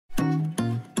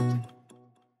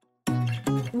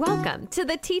Welcome to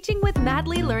the Teaching with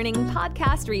Madly Learning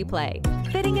podcast replay,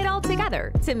 fitting it all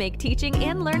together to make teaching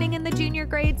and learning in the junior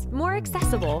grades more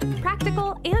accessible,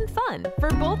 practical, and fun for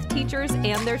both teachers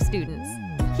and their students.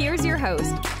 Here's your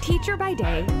host, teacher by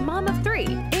day, mom of three,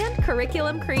 and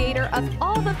curriculum creator of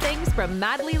all the things from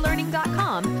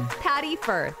madlylearning.com, Patty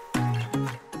Firth.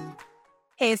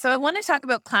 Hey, so I want to talk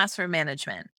about classroom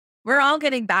management. We're all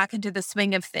getting back into the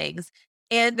swing of things.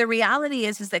 And the reality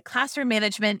is that classroom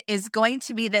management is going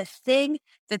to be the thing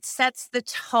that sets the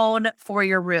tone for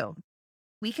your room.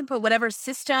 We can put whatever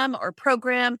system or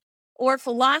program or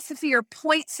philosophy or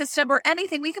point system or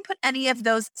anything, we can put any of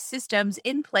those systems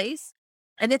in place.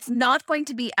 And it's not going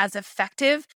to be as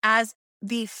effective as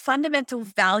the fundamental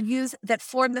values that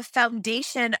form the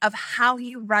foundation of how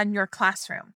you run your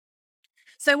classroom.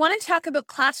 So I want to talk about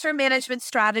classroom management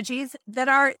strategies that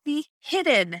are the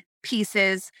hidden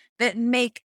pieces that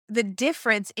make the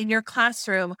difference in your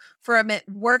classroom from it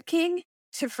working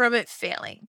to from it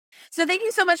failing. So thank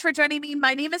you so much for joining me.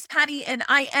 My name is Patty and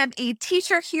I am a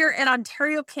teacher here in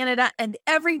Ontario, Canada. And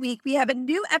every week we have a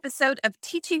new episode of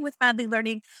Teaching with Madly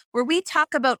Learning where we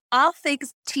talk about all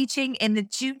things teaching in the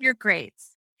junior grades.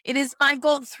 It is my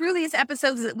goal through these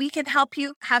episodes that we can help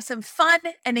you have some fun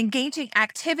and engaging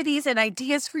activities and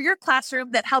ideas for your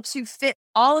classroom that helps you fit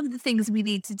all of the things we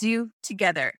need to do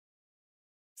together.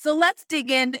 So let's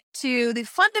dig into the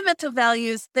fundamental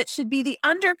values that should be the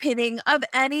underpinning of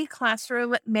any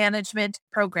classroom management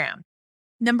program.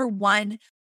 Number one,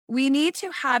 we need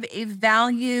to have a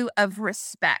value of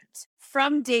respect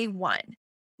from day one.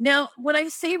 Now, when I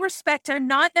say respect, I'm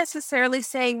not necessarily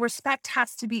saying respect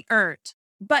has to be earned.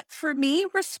 But for me,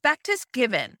 respect is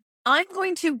given. I'm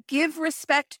going to give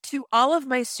respect to all of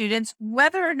my students,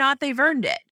 whether or not they've earned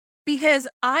it, because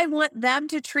I want them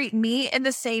to treat me in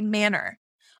the same manner.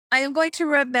 I am going to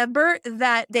remember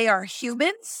that they are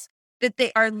humans, that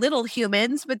they are little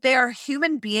humans, but they are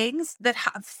human beings that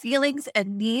have feelings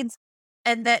and needs.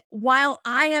 And that while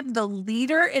I am the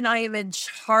leader and I am in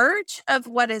charge of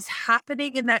what is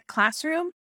happening in that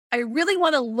classroom, I really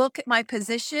want to look at my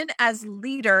position as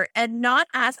leader and not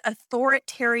as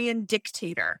authoritarian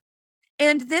dictator.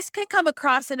 And this can come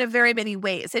across in a very many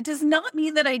ways. It does not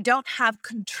mean that I don't have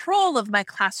control of my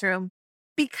classroom,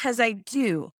 because I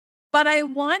do. But I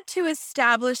want to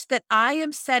establish that I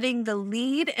am setting the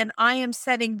lead and I am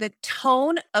setting the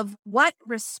tone of what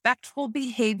respectful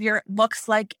behavior looks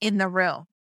like in the room.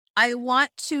 I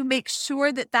want to make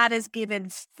sure that that is given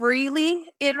freely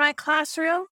in my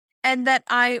classroom, and that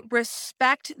I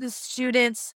respect the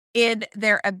students in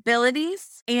their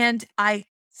abilities, and I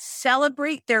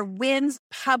celebrate their wins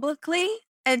publicly,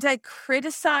 and I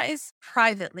criticize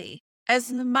privately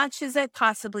as much as I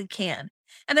possibly can.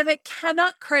 And if I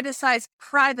cannot criticize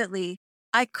privately,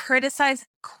 I criticize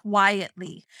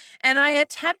quietly. And I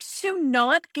attempt to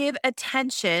not give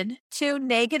attention to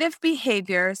negative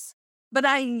behaviors, but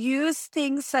I use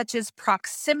things such as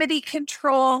proximity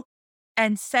control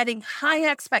and setting high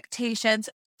expectations,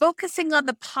 focusing on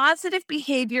the positive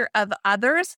behavior of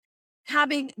others,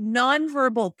 having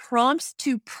nonverbal prompts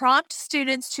to prompt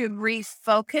students to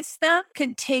refocus them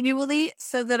continually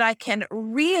so that I can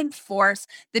reinforce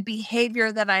the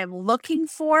behavior that I am looking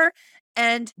for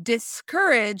and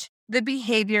discourage the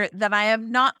behavior that I am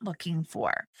not looking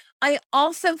for. I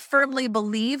also firmly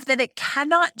believe that it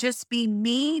cannot just be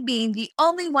me being the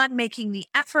only one making the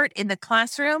effort in the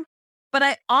classroom, but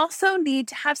I also need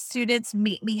to have students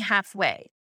meet me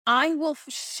halfway. I will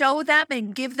show them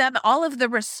and give them all of the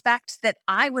respect that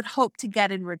I would hope to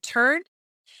get in return.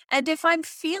 And if I'm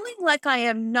feeling like I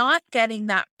am not getting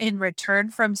that in return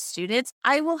from students,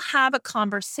 I will have a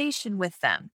conversation with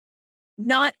them.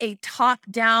 Not a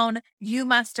top-down, you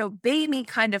must obey me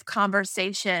kind of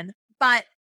conversation, but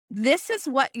this is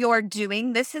what you're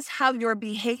doing. This is how your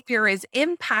behavior is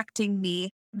impacting me.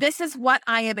 This is what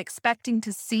I am expecting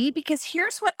to see, because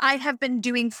here's what I have been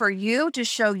doing for you to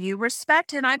show you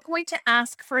respect, and I'm going to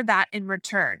ask for that in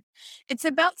return. It's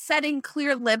about setting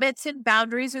clear limits and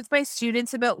boundaries with my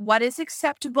students about what is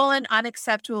acceptable and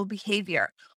unacceptable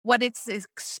behavior, what is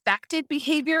expected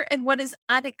behavior and what is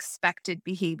unexpected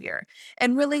behavior,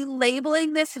 and really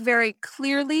labeling this very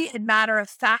clearly and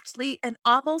matter-of-factly and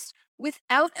almost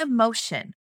without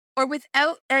emotion, or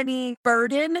without any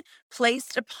burden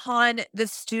placed upon the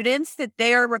students that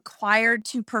they are required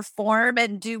to perform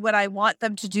and do what I want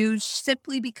them to do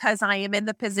simply because I am in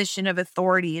the position of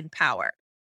authority and power.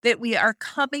 That we are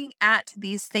coming at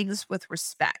these things with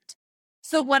respect.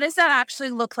 So what does that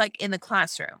actually look like in the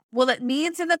classroom? Well, it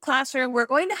means in the classroom, we're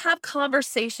going to have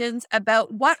conversations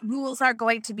about what rules are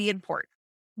going to be important,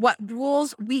 what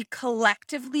rules we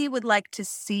collectively would like to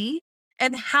see,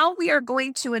 and how we are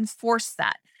going to enforce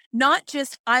that. Not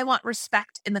just, I want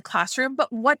respect in the classroom,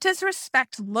 but what does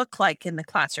respect look like in the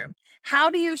classroom? How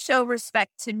do you show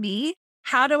respect to me?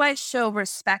 How do I show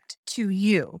respect to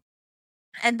you?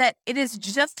 And that it is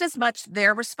just as much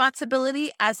their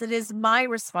responsibility as it is my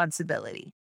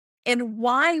responsibility. And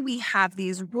why we have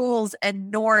these rules and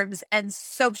norms and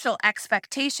social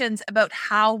expectations about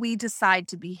how we decide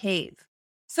to behave.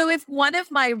 So if one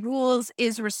of my rules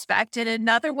is respect and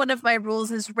another one of my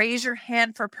rules is raise your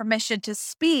hand for permission to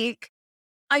speak,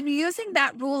 I'm using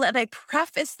that rule and I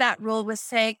preface that rule with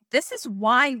saying, this is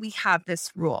why we have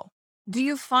this rule. Do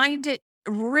you find it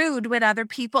rude when other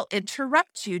people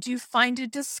interrupt you? Do you find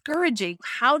it discouraging?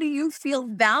 How do you feel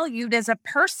valued as a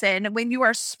person when you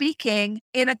are speaking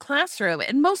in a classroom?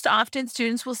 And most often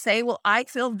students will say, well, I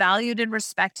feel valued and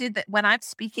respected that when I'm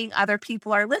speaking, other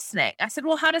people are listening. I said,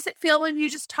 well, how does it feel when you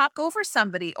just talk over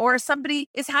somebody or somebody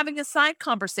is having a side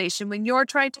conversation when you're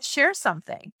trying to share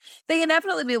something? They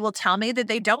inevitably will tell me that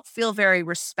they don't feel very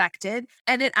respected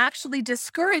and it actually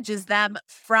discourages them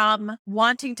from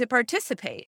wanting to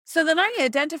participate. So then I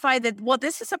identify that, well,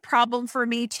 this is a problem for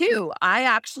me too. I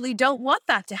actually don't want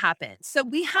that to happen. So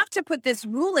we have to put this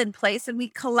rule in place and we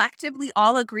collectively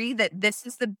all agree that this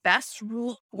is the best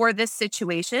rule for this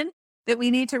situation, that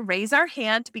we need to raise our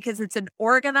hand because it's an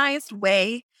organized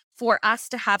way for us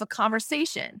to have a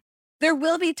conversation. There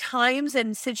will be times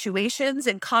and situations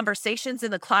and conversations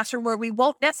in the classroom where we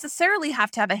won't necessarily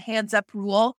have to have a hands up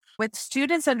rule when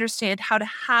students understand how to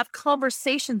have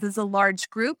conversations as a large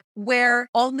group where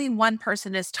only one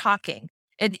person is talking.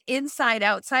 An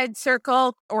inside-outside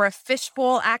circle or a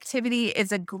fishbowl activity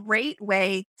is a great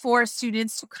way for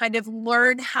students to kind of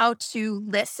learn how to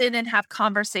listen and have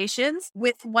conversations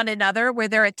with one another where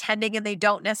they're attending and they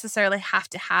don't necessarily have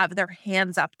to have their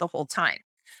hands up the whole time.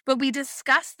 But we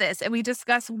discuss this and we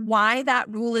discuss why that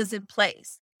rule is in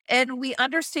place. And we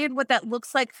understand what that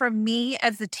looks like from me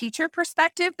as the teacher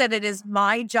perspective, that it is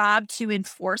my job to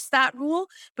enforce that rule,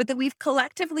 but that we've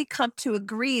collectively come to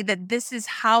agree that this is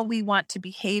how we want to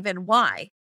behave and why.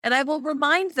 And I will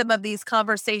remind them of these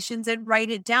conversations and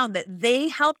write it down that they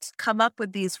helped come up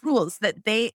with these rules, that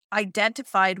they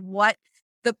identified what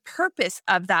the purpose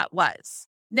of that was.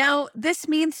 Now, this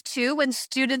means too, when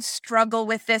students struggle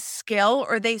with this skill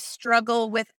or they struggle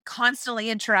with constantly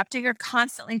interrupting or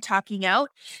constantly talking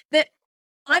out, that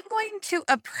I'm going to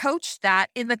approach that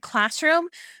in the classroom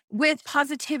with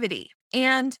positivity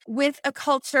and with a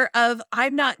culture of,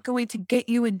 I'm not going to get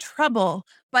you in trouble,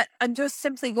 but I'm just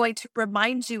simply going to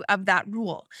remind you of that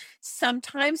rule.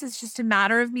 Sometimes it's just a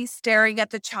matter of me staring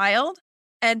at the child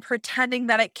and pretending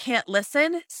that I can't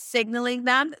listen, signaling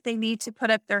them that they need to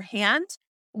put up their hand,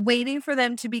 waiting for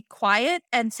them to be quiet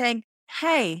and saying,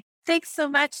 hey, thanks so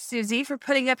much, Susie, for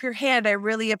putting up your hand. I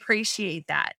really appreciate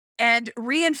that. And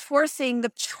reinforcing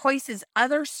the choices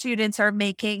other students are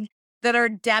making that are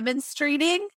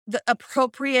demonstrating the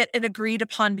appropriate and agreed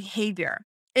upon behavior.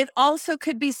 It also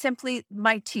could be simply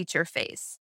my teacher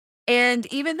face. And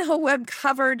even though I'm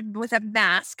covered with a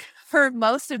mask for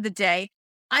most of the day,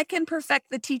 I can perfect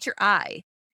the teacher eye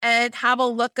and have a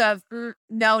look of,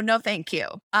 no, thank you.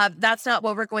 That's not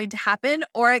what we're going to happen.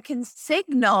 Or I can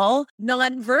signal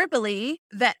non-verbally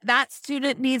that that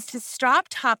student needs to stop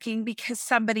talking because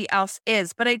somebody else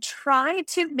is. But I try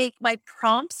to make my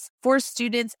prompts for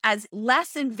students as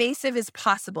less invasive as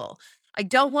possible. I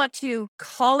don't want to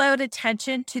call out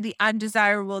attention to the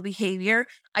undesirable behavior.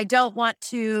 I don't want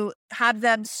to have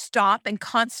them stop and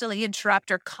constantly interrupt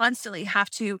or constantly have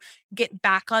to get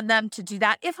back on them to do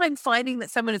that. If I'm finding that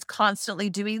someone is constantly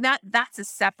doing that, that's a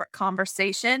separate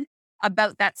conversation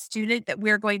about that student that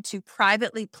we're going to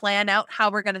privately plan out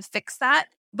how we're going to fix that.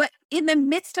 But in the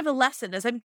midst of a lesson, as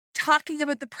I'm talking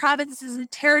about the provinces and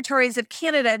territories of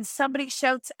Canada and somebody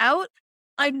shouts out,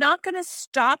 I'm not going to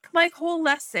stop my whole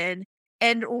lesson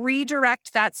and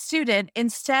redirect that student.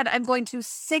 Instead, I'm going to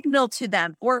signal to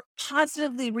them or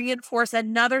positively reinforce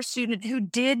another student who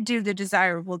did do the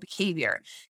desirable behavior.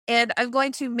 And I'm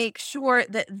going to make sure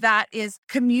that that is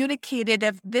communicated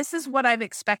of this is what I'm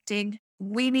expecting.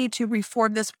 We need to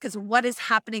reform this because what is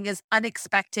happening is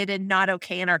unexpected and not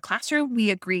okay in our classroom. We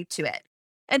agree to it.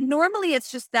 And normally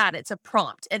it's just that, it's a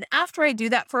prompt. And after I do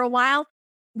that for a while,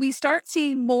 we start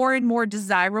seeing more and more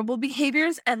desirable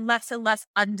behaviors and less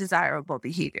undesirable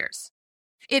behaviors.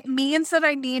 It means that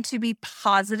I need to be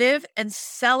positive and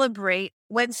celebrate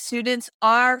when students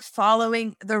are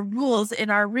following the rules in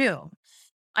our room.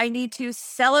 I need to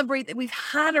celebrate that we've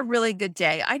had a really good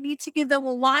day. I need to give them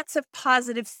lots of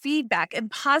positive feedback and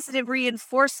positive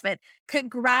reinforcement,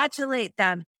 congratulate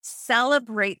them,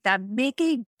 celebrate them, make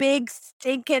a big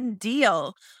stinking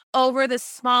deal over the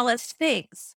smallest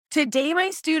things. Today,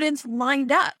 my students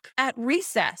lined up at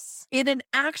recess in an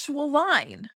actual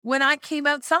line when I came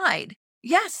outside.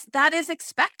 Yes, that is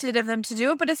expected of them to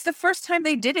do it, but it's the first time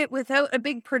they did it without a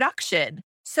big production.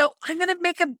 So I'm going to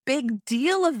make a big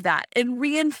deal of that and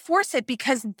reinforce it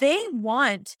because they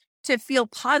want to feel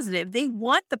positive. They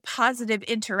want the positive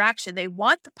interaction. They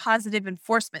want the positive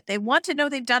enforcement. They want to know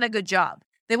they've done a good job.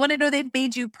 They want to know they've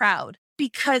made you proud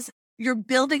because you're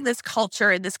building this culture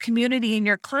and this community in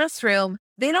your classroom.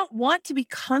 They don't want to be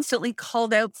constantly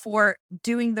called out for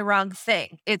doing the wrong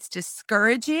thing. It's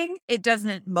discouraging. It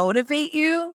doesn't motivate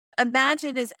you.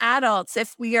 Imagine as adults,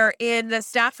 if we are in the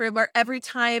staff room where every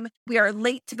time we are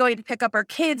late to going to pick up our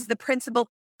kids, the principal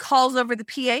calls over the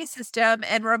PA system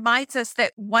and reminds us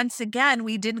that once again,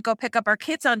 we didn't go pick up our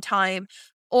kids on time.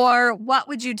 Or what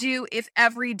would you do if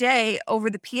every day over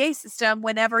the PA system,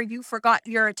 whenever you forgot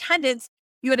your attendance,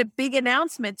 you had a big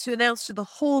announcement to announce to the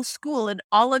whole school and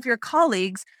all of your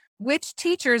colleagues which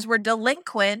teachers were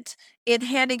delinquent in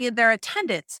handing in their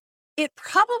attendance? It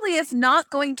probably is not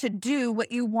going to do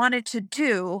what you wanted to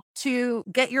do to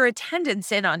get your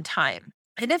attendance in on time.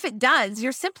 And if it does,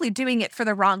 you're simply doing it for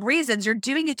the wrong reasons. You're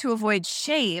doing it to avoid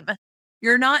shame.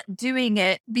 You're not doing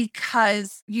it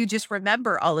because you just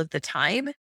remember all of the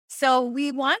time. So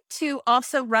we want to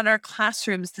also run our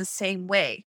classrooms the same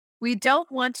way. We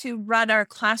don't want to run our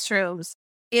classrooms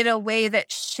in a way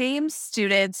that shames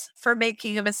students for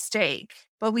making a mistake,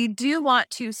 but we do want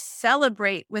to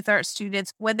celebrate with our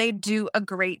students when they do a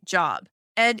great job.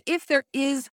 And if there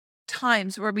is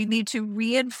times where we need to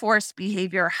reinforce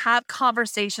behavior, have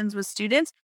conversations with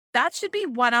students, that should be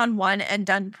one-on-one and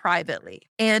done privately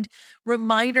and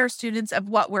remind our students of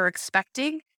what we're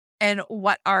expecting and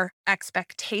what our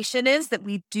expectation is, that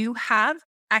we do have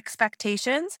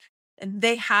expectations and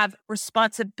they have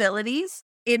responsibilities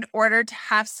in order to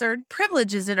have certain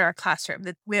privileges in our classroom,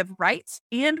 that we have rights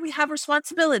and we have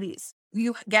responsibilities.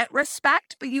 You get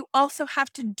respect, but you also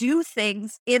have to do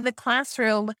things in the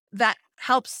classroom that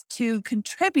helps to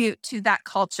contribute to that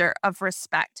culture of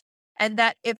respect. And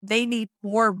that if they need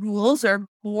more rules or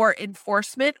more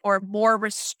enforcement or more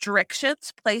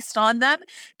restrictions placed on them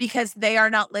because they are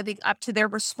not living up to their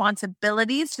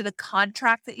responsibilities, to the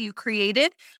contract that you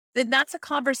created, then that's a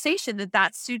conversation that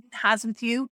that student has with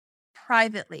you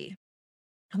privately.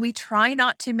 We try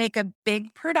not to make a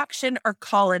big production or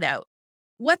call it out.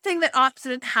 One thing that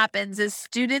often happens is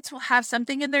students will have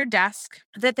something in their desk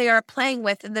that they are playing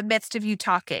with in the midst of you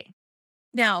talking.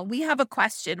 Now, we have a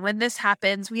question. When this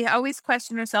happens, we always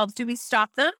question ourselves, do we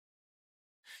stop them?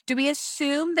 Do we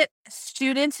assume that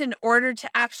students, in order to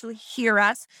actually hear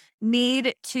us,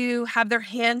 need to have their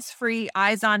hands free,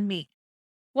 eyes on me?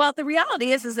 Well, the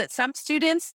reality is that some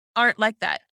students aren't like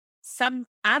that. Some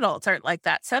adults aren't like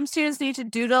that. Some students need to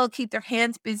doodle, keep their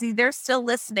hands busy. They're still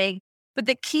listening. But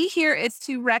the key here is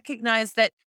to recognize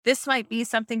that this might be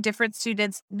something different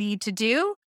students need to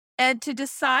do and to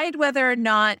decide whether or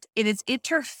not it is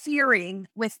interfering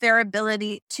with their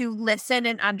ability to listen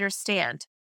and understand.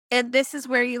 And this is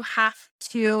where you have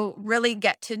to really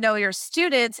get to know your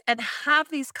students and have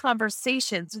these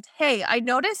conversations. Hey, I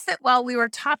noticed that while we were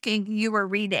talking, you were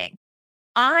reading.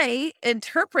 I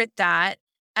interpret that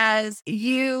as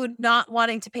you not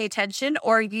wanting to pay attention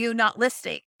or you not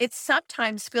listening. It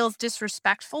sometimes feels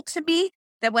disrespectful to me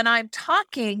that when I'm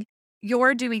talking,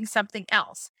 you're doing something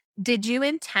else. Did you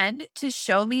intend to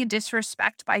show me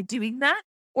disrespect by doing that?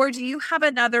 Or do you have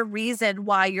another reason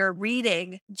why you're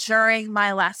reading during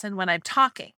my lesson when I'm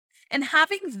talking? And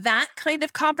having that kind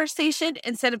of conversation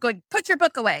instead of going, put your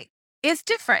book away, is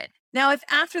different. Now, if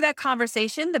after that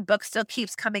conversation, the book still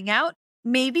keeps coming out,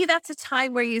 maybe that's a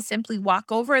time where you simply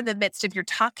walk over in the midst of your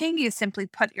talking. You simply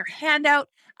put your hand out,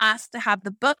 ask to have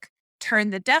the book, turn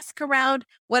the desk around,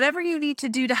 whatever you need to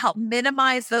do to help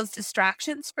minimize those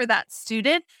distractions for that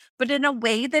student, but in a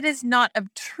way that is not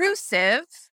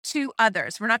obtrusive to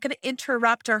others. We're not going to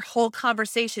interrupt our whole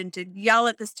conversation to yell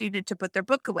at the student to put their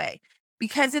book away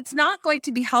because it's not going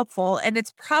to be helpful and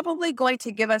it's probably going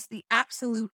to give us the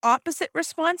absolute opposite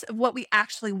response of what we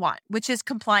actually want, which is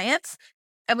compliance.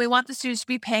 And we want the students to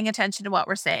be paying attention to what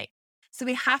we're saying. So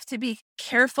we have to be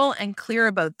careful and clear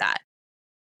about that.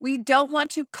 We don't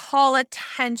want to call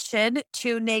attention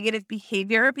to negative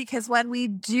behavior because when we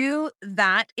do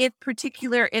that, in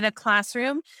particular in a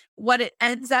classroom, what it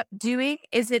ends up doing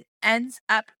is it ends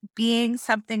up being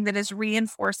something that is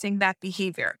reinforcing that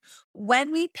behavior.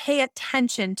 When we pay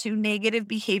attention to negative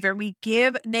behavior, we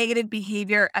give negative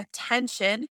behavior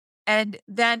attention, and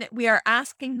then we are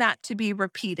asking that to be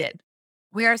repeated.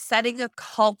 We are setting a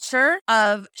culture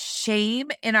of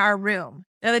shame in our room.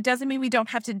 Now, that doesn't mean we don't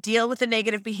have to deal with the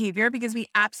negative behavior, because we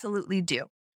absolutely do.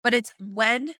 But it's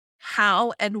when,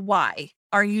 how, and why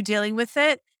are you dealing with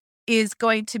it is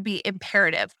going to be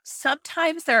imperative.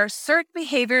 Sometimes there are certain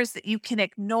behaviors that you can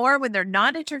ignore when they're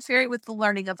not interfering with the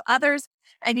learning of others,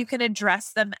 and you can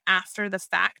address them after the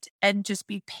fact and just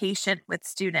be patient with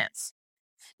students.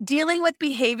 Dealing with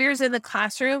behaviors in the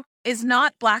classroom is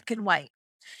not black and white.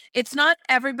 It's not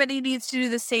everybody needs to do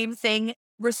the same thing.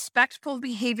 Respectful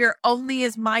behavior only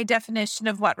is my definition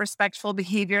of what respectful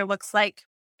behavior looks like.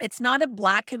 It's not a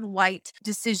black and white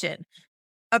decision.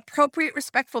 Appropriate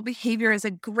respectful behavior is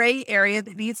a gray area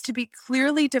that needs to be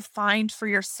clearly defined for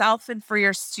yourself and for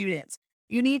your students.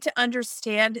 You need to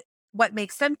understand what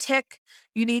makes them tick.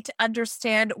 You need to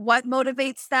understand what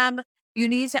motivates them. You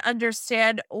need to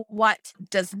understand what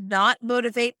does not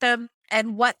motivate them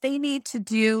and what they need to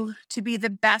do to be the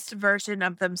best version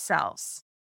of themselves.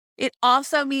 It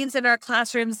also means in our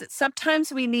classrooms that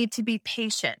sometimes we need to be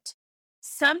patient.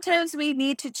 Sometimes we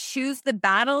need to choose the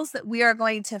battles that we are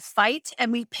going to fight,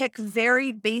 and we pick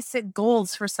very basic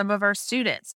goals for some of our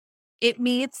students. It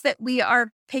means that we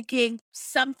are picking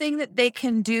something that they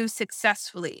can do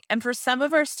successfully. And for some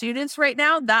of our students right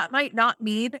now, that might not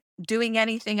mean doing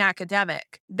anything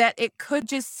academic, that it could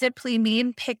just simply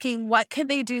mean picking what can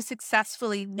they do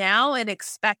successfully now and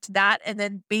expect that, and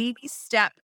then baby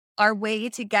step our way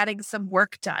to getting some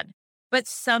work done. But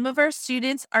some of our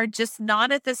students are just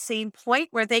not at the same point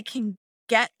where they can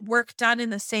get work done in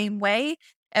the same way.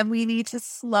 And we need to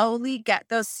slowly get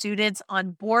those students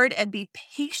on board and be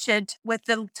patient with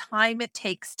the time it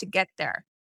takes to get there.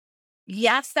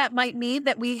 Yes, that might mean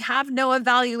that we have no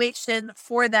evaluation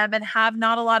for them and have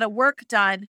not a lot of work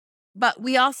done. But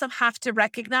we also have to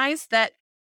recognize that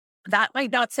that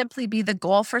might not simply be the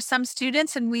goal for some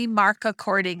students, and we mark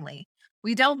accordingly.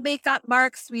 We don't make up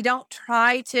marks. We don't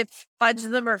try to fudge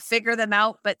them or figure them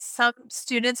out, but some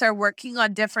students are working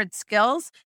on different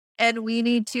skills, and we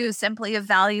need to simply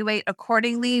evaluate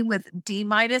accordingly with D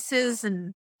minuses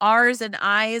and R's and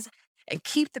I's, and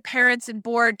keep the parents on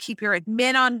board, keep your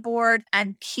admin on board,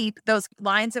 and keep those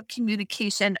lines of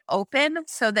communication open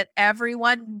so that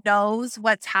everyone knows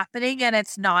what's happening and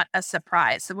it's not a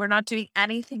surprise. So we're not doing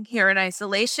anything here in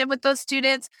isolation with those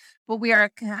students, but we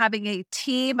are having a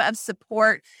team of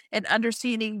support and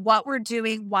understanding what we're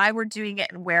doing, why we're doing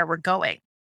it, and where we're going.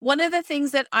 One of the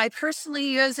things that I personally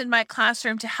use in my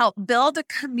classroom to help build a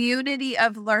community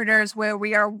of learners where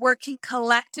we are working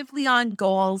collectively on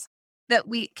goals that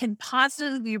we can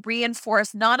positively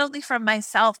reinforce, not only from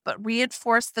myself, but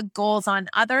reinforce the goals on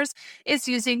others, is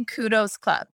using Kudos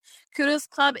Club. Kudos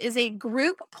Club is a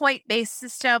group point-based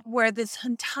system where this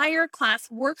entire class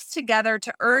works together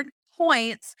to earn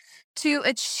points to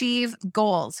achieve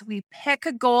goals. We pick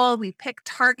a goal, we pick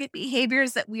target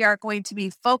behaviors that we are going to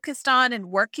be focused on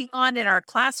and working on in our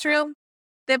classroom.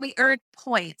 Then we earn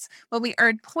points. When we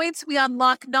earn points, we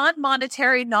unlock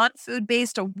non-monetary,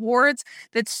 non-food-based awards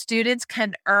that students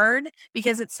can earn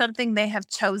because it's something they have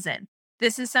chosen.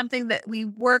 This is something that we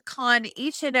work on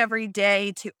each and every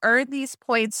day to earn these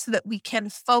points so that we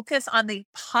can focus on the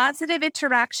positive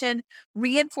interaction,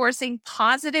 reinforcing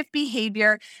positive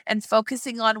behavior, and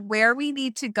focusing on where we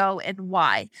need to go and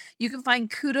why. You can find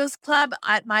Kudos Club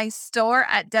at my store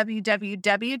at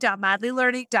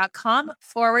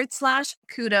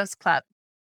www.madlylearning.com/Kudos Club.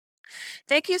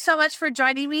 Thank you so much for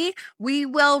joining me. We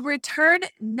will return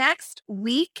next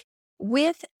week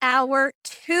with our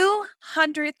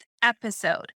 200th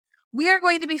episode. We are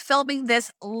going to be filming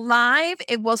this live.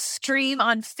 It will stream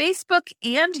on Facebook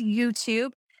and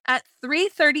YouTube at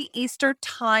 3:30 Eastern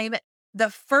Time,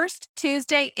 the first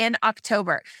Tuesday in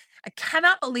October. I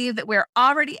cannot believe that we're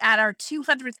already at our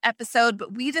 200th episode,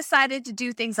 but we decided to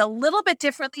do things a little bit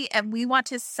differently, and we want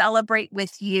to celebrate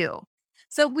with you.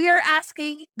 So we are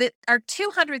asking that our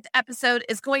 200th episode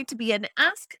is going to be an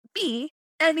Ask Me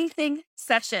Anything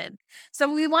session.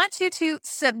 So we want you to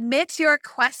submit your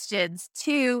questions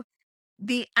to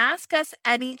the Ask Us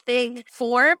Anything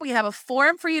form. We have a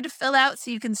form for you to fill out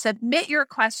so you can submit your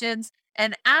questions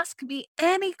and ask me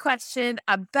any question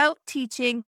about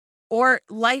teaching or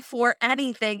life or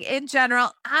anything in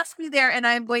general. Ask me there and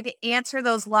I'm going to answer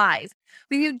those live.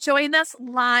 Will you join us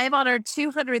live on our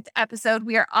 200th episode?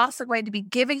 We are also going to be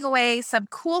giving away some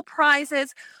cool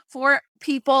prizes for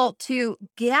people to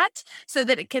get so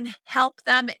that it can help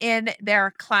them in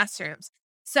their classrooms.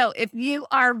 So if you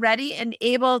are ready and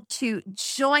able to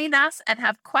join us and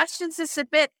have questions to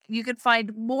submit, you can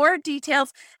find more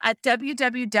details at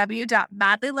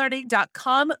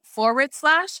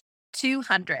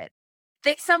www.madlylearning.com/200.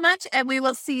 Thanks so much, and we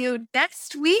will see you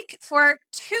next week for our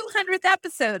 200th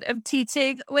episode of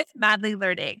Teaching with Madly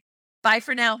Learning. Bye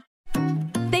for now.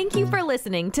 Thank you for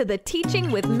listening to the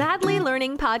Teaching with Madly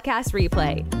Learning podcast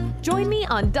replay. Join me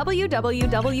on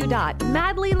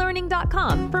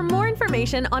www.madlylearning.com for more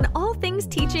information on all things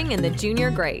teaching in the junior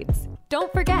grades.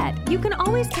 Don't forget, you can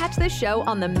always catch this show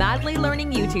on the Madly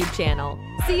Learning YouTube channel.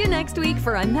 See you next week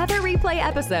for another replay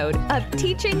episode of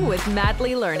Teaching with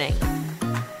Madly Learning.